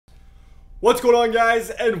What's going on, guys,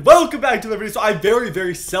 and welcome back to the video. So I very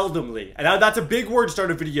seldomly, and that's a big word to start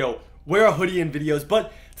a video, wear a hoodie in videos,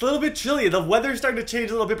 but it's a little bit chilly. The weather's starting to change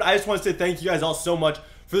a little bit, but I just want to say thank you guys all so much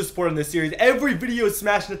for the support on this series. Every video is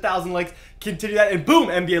smashing 1,000 likes. Continue that, and boom,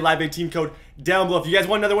 NBA Live 18 code down below. If you guys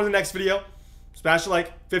want another one in the next video, smash a like.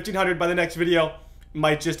 1,500 by the next video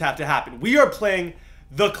might just have to happen. We are playing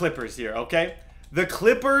the Clippers here, okay? The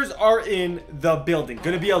Clippers are in the building.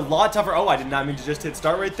 Gonna be a lot tougher. Oh, I did not mean to just hit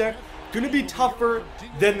start right there. Gonna be tougher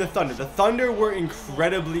than the Thunder. The Thunder were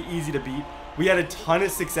incredibly easy to beat. We had a ton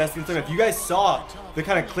of success against them. If you guys saw the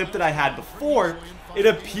kind of clip that I had before, it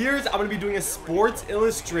appears I'm gonna be doing a Sports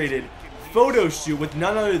Illustrated photo shoot with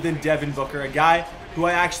none other than Devin Booker, a guy who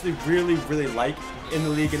I actually really like in the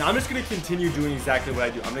league. And I'm just gonna continue doing exactly what I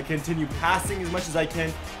do. I'm gonna continue passing as much as I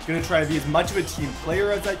can. Gonna try to be as much of a team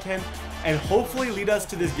player as I can, and hopefully lead us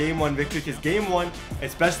to this game one victory, because game one,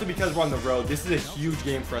 especially because we're on the road, this is a huge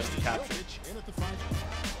game for us to capture.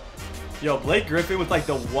 Yo, Blake Griffin with like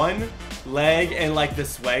the one leg and like the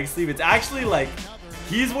swag sleeve. It's actually like,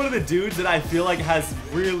 he's one of the dudes that I feel like has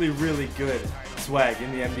really good swag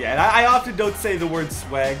in the NBA. And I often don't say the word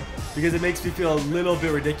swag because it makes me feel a little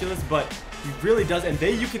bit ridiculous, but he really does. And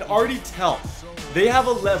you can already tell they have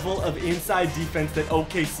a level of inside defense that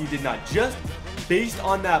OKC did not. Just based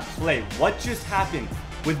on that play, what just happened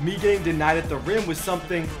with me getting denied at the rim was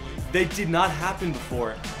something that did not happen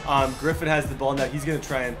before. Griffin has the ball now. He's going to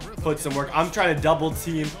try and put some work. I'm trying to double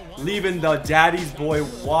team, leaving the daddy's boy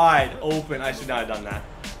wide open. I should not have done that.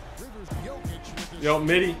 Yo,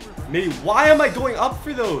 Midi, why am I going up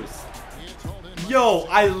for those? Yo,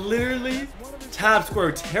 I literally tap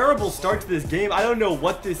square. Terrible start to this game. I don't know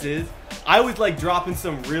what this is. I was like dropping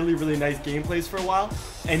some really nice gameplays for a while,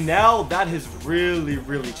 and now that has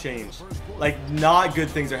really changed. Like, not good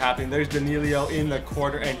things are happening. There's Danilo in the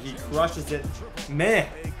corner and he crushes it. Man.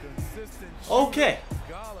 Okay,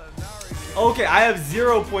 I have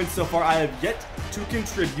 0 points so far. I have yet to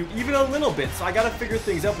contribute even a little bit, so I gotta figure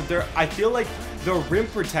things out. But I feel like the rim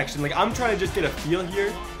protection, like I'm trying to just get a feel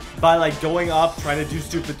here by like going up, trying to do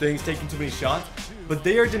stupid things, taking too many shots. But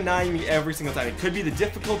they are denying me every single time. It could be the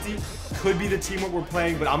difficulty, could be the teamwork we're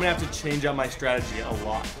playing, but I'm gonna have to change up my strategy a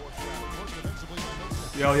lot.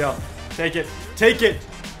 Yo, take it.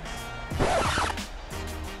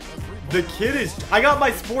 The kid is, I got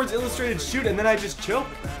my Sports Illustrated shoot and then I just choke.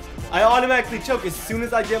 I automatically choke as soon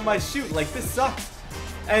as I get my shoot. Like, this sucks.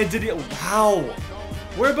 And wow.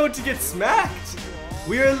 We're about to get smacked.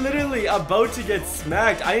 We are literally about to get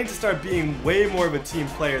smacked. I need to start being way more of a team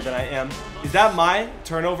player than I am. Is that my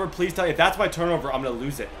turnover? Please tell me. If that's my turnover, I'm going to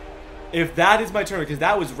lose it. If that is my turnover, because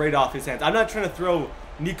that was right off his hands. I'm not trying to throw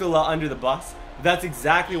Nikola under the bus. That's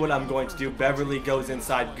exactly what I'm going to do. Beverly goes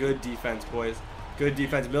inside. Good defense, boys. Good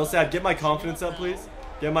defense. Millsap, get my confidence up, please.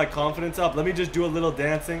 Get my confidence up. Let me just do a little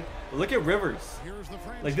dancing. Look at Rivers.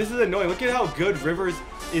 Like, this is annoying. Look at how good Rivers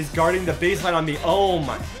is guarding the baseline on me. Oh,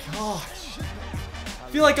 my gosh.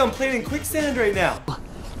 I feel like I'm playing in quicksand right now.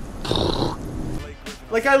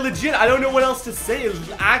 Like, I don't know what else to say. It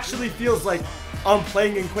actually feels like I'm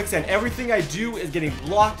playing in quicksand. Everything I do is getting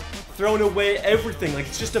blocked, thrown away, everything. Like,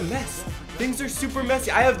 it's just a mess. Things are super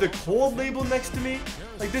messy. I have the cold label next to me.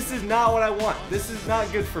 Like, this is not what I want. This is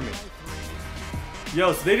not good for me.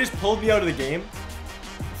 Yo, so they just pulled me out of the game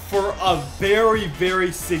for a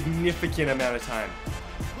very significant amount of time.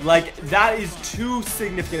 Like, that is too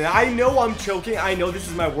significant. And I know I'm choking. I know this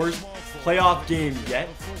is my worst playoff game yet.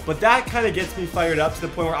 But that kind of gets me fired up to the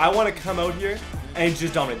point where I want to come out here and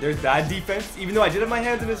just dominate. There's bad defense. Even though I did have my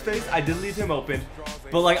hands in his face, I did leave him open.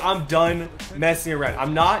 But like, I'm done messing around.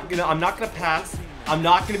 I'm not gonna pass. I'm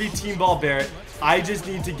not gonna be team ball Barrett. I just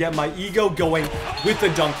need to get my ego going with a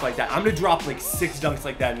dunk like that. I'm gonna drop like 6 dunks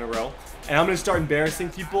like that in a row. And I'm gonna start embarrassing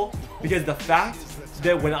people, because the fact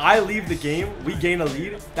that when I leave the game, we gain a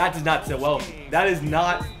lead, that does not sit well with me. That is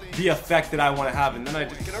not the effect that I want to have. And then I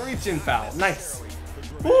just get a reach in foul. Nice.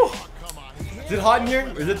 Woo. Is it hot in here?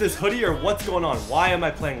 Or is it this hoodie? Or what's going on? Why am I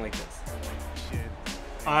playing like this?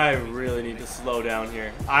 I really need to slow down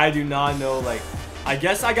here. I do not know, like, I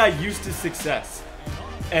guess I got used to success.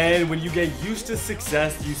 And when you get used to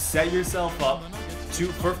success, you set yourself up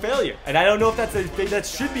for failure. And I don't know if that's a thing. That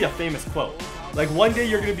should be a famous quote. Like, one day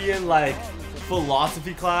you're gonna be in like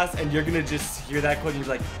philosophy class and you're gonna just hear that quote and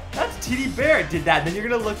you're like, that's TDBarrett did that. And then you're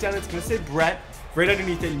gonna look down and it's gonna say Brett right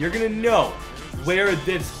underneath it, and you're gonna know where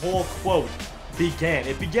this whole quote began.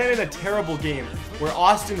 It began in a terrible game where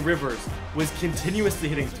Austin Rivers was continuously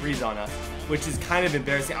hitting threes on us, which is kind of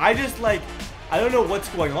embarrassing. I don't know what's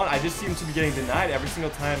going on. I just seem to be getting denied every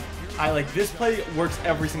single time like this play works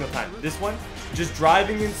every single time. This one, just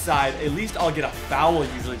driving inside, at least I'll get a foul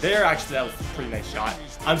usually. There, actually, that was a pretty nice shot.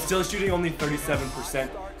 I'm still shooting only 37%.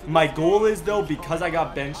 My goal is, though, because I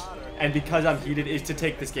got benched and because I'm heated, is to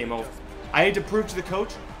take this game over. I need to prove to the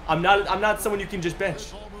coach I'm not someone you can just bench.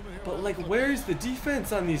 But like, where's the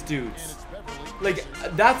defense on these dudes? Like,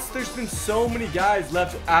 there's been so many guys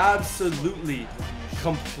left absolutely,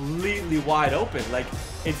 completely wide open. Like,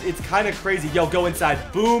 it's kind of crazy. Yo, go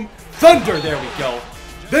inside. Boom. Thunder. There we go.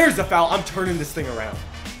 There's a foul. I'm turning this thing around.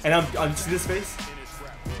 And I'm see this face?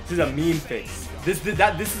 This is a mean face. This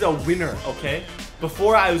is a winner, okay?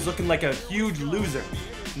 Before I was looking like a huge loser.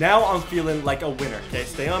 Now I'm feeling like a winner, okay?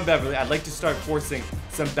 Stay on Beverly. I'd like to start forcing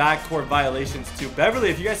some backcourt violations too. Beverly,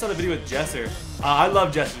 if you guys saw the video with Jesser, I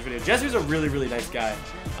love Jesser's video. Jesser's a really, really nice guy.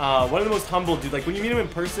 One of the most humble dudes. Like, when you meet him in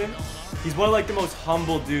person, he's one of like the most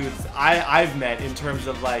humble dudes I've met in terms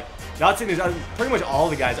of like, not saying there's pretty much all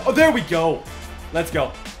the guys. Oh, there we go. Let's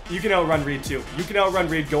go. You can outrun Reed too. You can outrun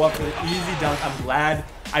Reed. Go up for the easy dunk. I'm glad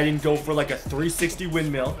I didn't go for like a 360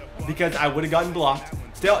 windmill because I would have gotten blocked.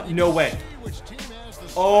 Still, no way.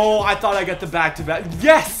 Oh, I thought I got the back-to-back.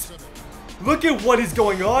 Yes! Look at what is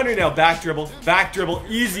going on right now. Back dribble,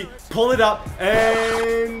 easy. Pull it up,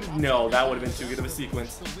 and no, that would have been too good of a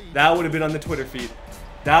sequence. That would have been on the Twitter feed.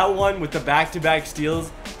 That one with the back-to-back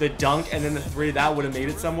steals, the dunk, and then the three, that would have made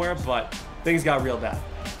it somewhere, but things got real bad.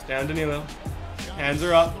 Down Danilo. Hands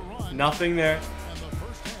are up. Nothing there.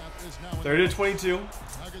 30-22.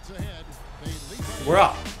 We're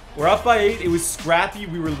up. We're up by 8. It was scrappy.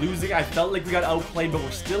 We were losing. I felt like we got outplayed, but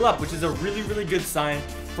we're still up, which is a really, really good sign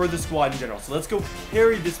for the squad in general. So let's go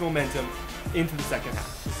carry this momentum into the second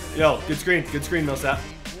half. Yo, good screen. Good screen, Millsap.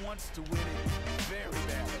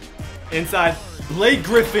 Inside. Blake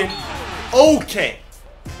Griffin. Okay.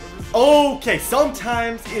 Okay.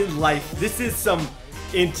 Sometimes in life, this is some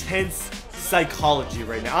intense psychology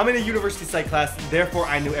right now. I'm in a university psych class, therefore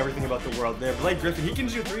I knew everything about the world there. Blake Griffin, he can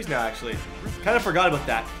shoot threes now, actually. Kind of forgot about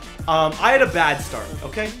that. I had a bad start,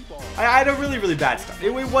 okay? I had a really, really bad start.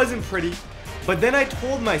 It wasn't pretty, but then I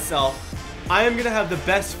told myself I am going to have the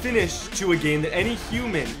best finish to a game that any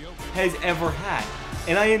human has ever had,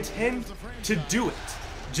 and I intend to do it.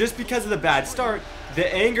 Just because of the bad start,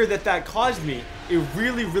 the anger that caused me, it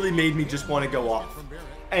really, really made me just want to go off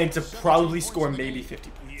and to probably score maybe 50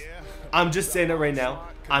 points. I'm just saying it right now.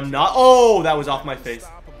 I'm not. Oh, that was off my face.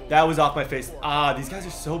 That was off my face. Ah, these guys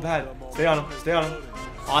are so bad. Stay on him. Stay on him.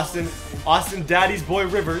 Austin Daddy's boy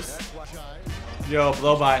Rivers. Yo,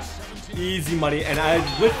 blow by. Easy money. And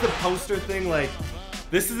with the poster thing, like,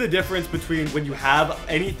 this is the difference between when you have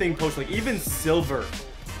anything poster, like even silver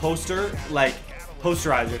poster, like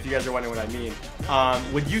posterizer, if you guys are wondering what I mean.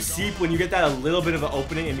 When you get that a little bit of an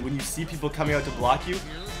opening and when you see people coming out to block you,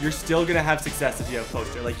 you're still gonna have success if you have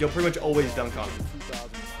poster. Like, you'll pretty much always dunk on them.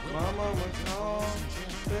 Mama would call,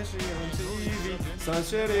 especially on TV. Some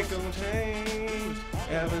shit it gon' change.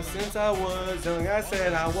 Ever since I was young, I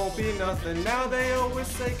said I won't be nothing. Now they always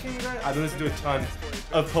say congrats. I've been listening to a ton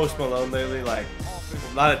of Post Malone lately. Like,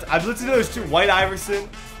 I've listened to those two, White Iverson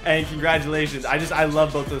and Congratulations. I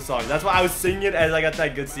love both those songs. That's why I was singing it as I got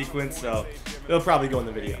that good sequence. So it'll probably go in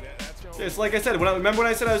the video. It's like I said. Remember when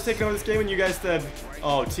I said I was taking over this game and you guys said,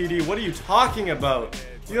 "Oh, TD, what are you talking about?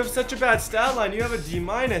 You have such a bad stat line. You have a D-.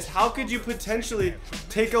 How could you potentially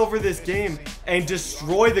take over this game and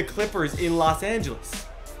destroy the Clippers in Los Angeles?"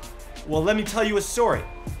 Well, let me tell you a story.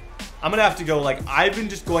 I'm gonna have to go, like, I've been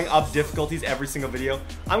just going up difficulties every single video.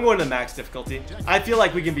 I'm going to max difficulty. I feel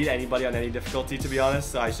like we can beat anybody on any difficulty, to be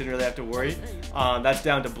honest, so I shouldn't really have to worry. That's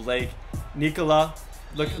down to Blake. Nikola.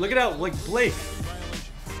 Look at how, like, Blake.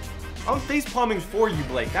 I'm face palming for you,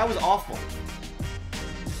 Blake. That was awful.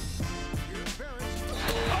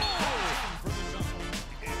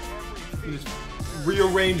 Just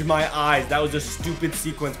rearrange my eyes. That was a stupid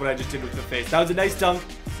sequence what I just did with the face. That was a nice dunk,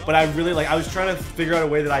 but I really, like, I was trying to figure out a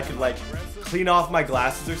way that I could, like, clean off my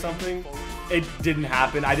glasses or something. It didn't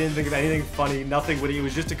happen. I didn't think of anything funny. Nothing witty. It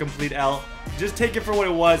was just a complete L. Just take it for what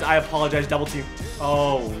it was. I apologize. Double team.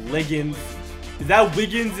 Oh, Liggins. Is that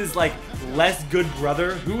Wiggins is, like, less good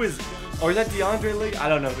brother? Who is... Or is that DeAndre Liggins? I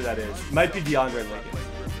don't know who that is. Might be DeAndre Liggins.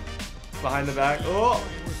 Behind the back. Oh!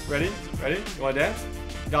 Ready? Ready? You want to dance?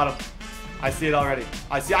 Got him. I see it already.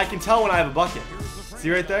 I can tell when I have a bucket. See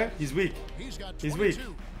right there? He's weak. He's weak.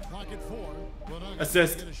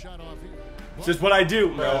 Assist. It's just what I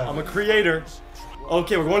do, bro. I'm a creator.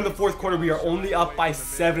 Okay, we're going to the fourth quarter. We are only up by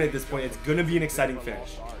 7 at this point. It's going to be an exciting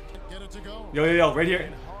finish. Yo. Right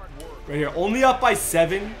here. Right here. Only up by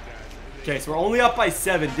 7. Okay, so we're only up by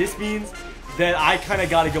 7. This means that I kind of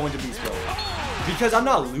got to go into beast mode. Because I'm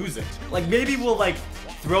not losing. Like, maybe we'll, like,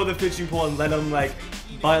 throw the fishing pole and let them like,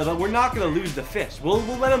 but we're not gonna lose the fish. We'll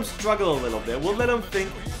let them struggle a little bit. We'll let them think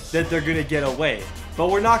that they're gonna get away, but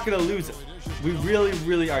we're not gonna lose it. We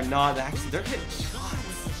really are not. Actually, they're hitting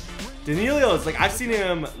shots. Danilo is like, I've seen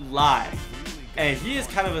him live, and he is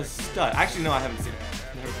kind of a stud. Actually, no, I haven't seen him.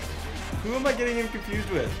 Who am I getting him confused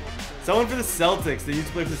with? Someone for the Celtics. They used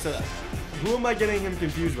to play for the Celtics. Who am I getting him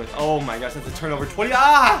confused with? Oh my gosh, that's a turnover. 20.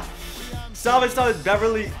 Ah! Stop it.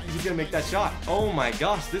 Beverly, he's gonna make that shot. Oh my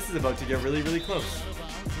gosh, this is about to get really close.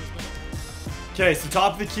 Okay, so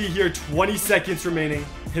top of the key here, 20 seconds remaining.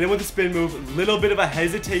 Hit him with a spin move, little bit of a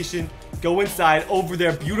hesitation. Go inside, over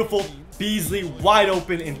there, beautiful. Beasley, wide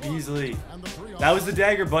open, and Beasley. That was the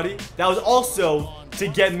dagger, buddy. That was also to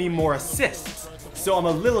get me more assists. So I'm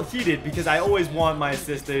a little heated because I always want my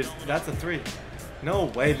assist. That's a 3. No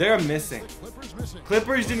way, they're missing.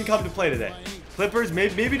 Clippers didn't come to play today. Clippers,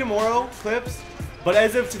 maybe tomorrow, Clips. But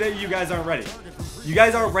as of today, you guys aren't ready. You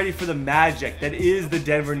guys aren't ready for the magic that is the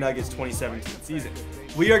Denver Nuggets 2017 season.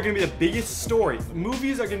 We are going to be the biggest story.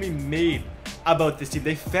 Movies are going to be made about this team.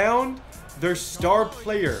 They found their star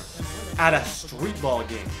player at a street ball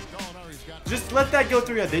game. Just let that go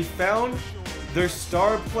through your head. They found their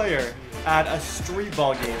star player at a street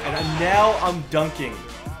ball game, and now I'm dunking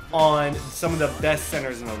on some of the best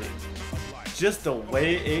centers in the league. Just the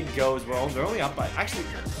way it goes, they're only up by, actually,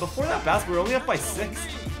 before that basket, we're only up by 6.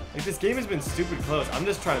 Like, this game has been stupid close. I'm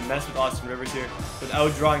just trying to mess with Austin Rivers here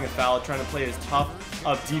without drawing a foul, trying to play as tough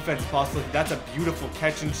of defense as possible. That's a beautiful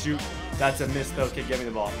catch and shoot. That's a miss, though. Okay, get me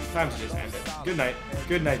the ball. Time to just end it. Good night.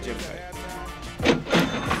 Good night, Jim.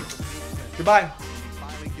 Goodbye.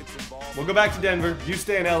 We'll go back to Denver. You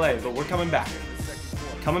stay in LA, but we're coming back.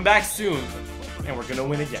 Coming back soon, and we're going to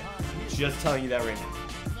win again. Just telling you that right now.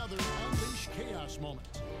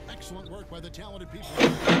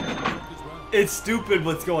 It's stupid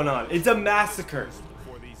what's going on. It's a massacre.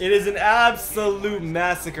 It is an absolute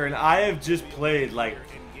massacre, and I have just played, like,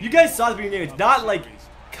 you guys saw the beginning of the game. It's not, like,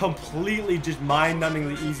 completely just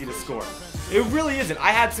mind-numbingly easy to score. It really isn't.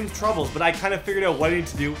 I had some troubles, but I kind of figured out what I need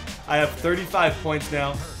to do. I have 35 points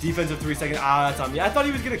now. Defensive 3 seconds. Ah, that's on me. I thought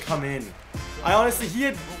he was going to come in. I honestly,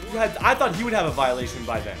 I thought he would have a violation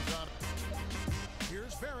by then.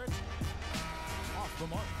 Here's Barrett. Off the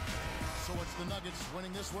mark. So it's the Nuggets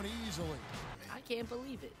winning this one easily. I can't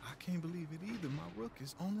believe it. I can't believe it either. My rook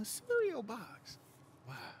is on the cereal box.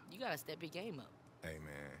 Wow. You gotta step your game up. Hey,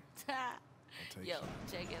 man. Yo,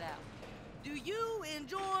 check it out. Do you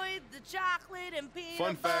enjoy the chocolate and peanut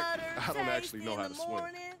Fun fact, butter I don't actually know how to swim.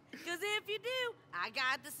 Because if you do, I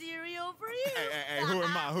got the cereal for you. Hey, who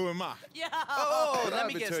am I? Who am I? Yo. Oh, let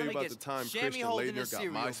me guess. tell you about the time Shammy Christian holding Laettner a got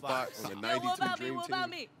cereal my spot box. on the Yo, 92 what about me? Dream What Team. about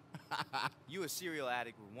me? You a cereal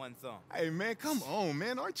addict with one thumb. Hey, man, come on,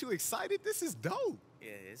 man. Aren't you excited? This is dope.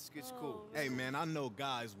 Yeah, it's cool. Hey, man, I know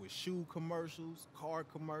guys with shoe commercials, car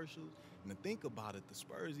commercials. And to think about it, the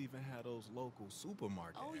Spurs even had those local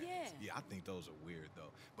supermarket Oh, ads. yeah. Yeah, I think those are weird,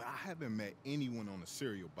 though. But I haven't met anyone on a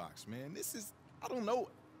cereal box, man. This is, I don't know,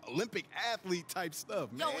 Olympic athlete type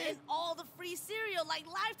stuff, man. Yo, and all the free cereal, like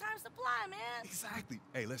lifetime supply, man. Exactly.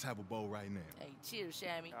 Hey, let's have a bowl right now. Hey, cheers,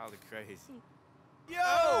 Shammy. Y'all are crazy.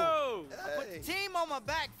 Yo! Put the team on my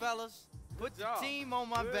back, fellas. Put the team on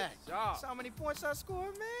my back. That's how many points I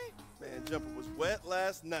scored, man? Man, jumper was wet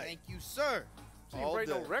last night. Thank you, sir. You didn't break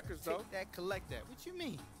no records, though. Take that, collect that. What you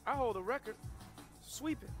mean? I hold a record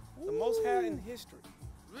sweeping. The most had in history.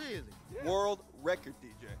 Really? Yeah. World record,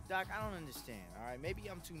 DJ. Doc, I don't understand, all right? Maybe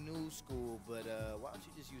I'm too new school, but why don't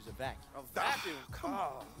you just use a vacuum? A vacuum? Come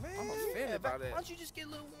on, man. I'm offended by that. Why don't you just get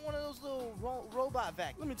one of those little robot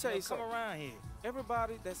vacuums? Let me tell you Come something. around here.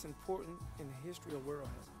 Everybody that's important in the history of the world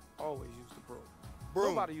has always used a broom.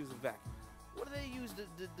 Broom. Nobody uses a vacuum. What do they use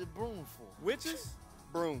the broom for? Witches?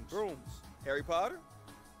 Brooms. Brooms. Harry Potter,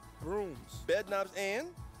 Brooms. bed knobs, and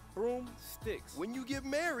Broomsticks. when you get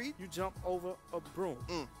married, You jump over a broom.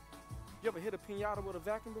 Mm. You ever hit a pinata with a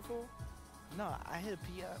vacuum before? No, I hit a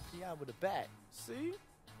PI with a bat. See?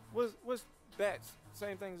 What's bats?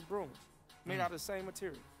 Same thing as brooms. Made out of the same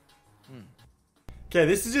material. Okay,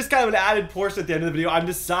 this is just kind of an added portion at the end of the video. I'm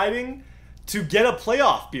deciding to get a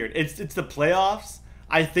playoff beard. It's the playoffs.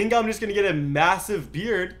 I think I'm just gonna get a massive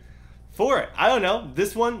beard for it. I don't know.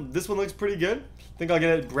 This one looks pretty good. I think I'll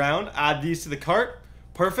get it brown. Add these to the cart.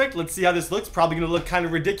 Perfect. Let's see how this looks. Probably gonna look kind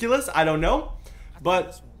of ridiculous. I don't know,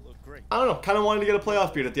 but I don't know. Kind of wanted to get a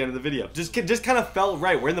playoff beard at the end of the video. Just kind of felt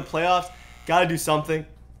right. We're in the playoffs. Got to do something,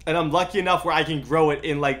 and I'm lucky enough where I can grow it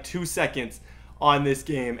in like 2 seconds on this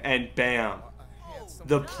game, and bam.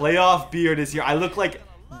 The playoff beard is here. I look like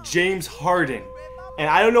James Harden. And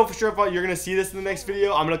I don't know for sure if you're going to see this in the next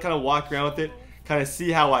video. I'm going to kind of walk around with it, kind kind of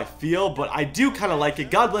see how I feel, but I do kind of like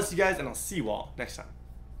it. God bless you guys, and I'll see you all next time.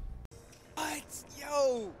 What?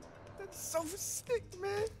 Yo, that's so sick,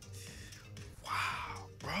 man. Wow,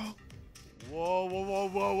 bro.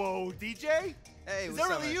 Whoa, DJ? Hey, Is what's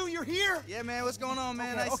that up, really man? you? You're here? Yeah, man, what's going on,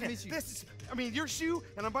 man? Nice to meet you. This is, I mean, your shoe,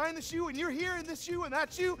 and I'm buying the shoe, and you're here, and this shoe, and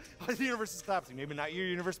that shoe. The universe is collapsing. Maybe not your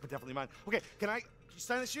universe, but definitely mine. Okay, can I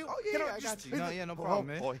sign the shoe? Oh, yeah, Can I got you. No, yeah, no problem,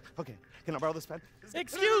 man. Boy. Okay, can I borrow this pen?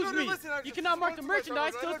 Excuse me. Listen, You cannot mark the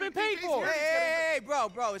merchandise till it's been paid for. Hey, bro,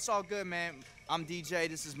 it's all good, man. I'm DJ.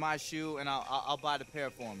 This is my shoe, and I'll buy the pair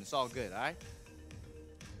for him. It's all good, all right?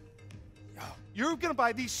 You're gonna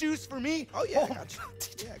buy these shoes for me? Oh, yeah, I my got you. God,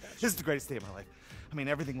 DJ. Yeah, I got you. This is the greatest day of my life. I mean,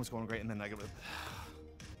 everything was going great, and then I got.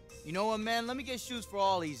 You know what, man? Let me get shoes for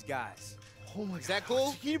all these guys. Oh my God. Is that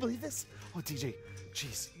cool? Can you believe this? Oh, DJ,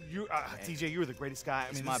 jeez, DJ, you're the greatest guy.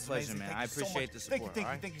 I mean, my this is pleasure, amazing. man. Thank I you so appreciate much. the support, all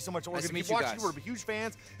right? Thank you so much. We're Nice to gonna meet keep you watching. guys. We're gonna be huge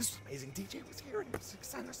fans. This is amazing. DJ was here and he was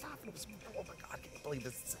signing our stuff, and it was, oh my God, I can't believe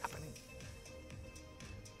this is happening.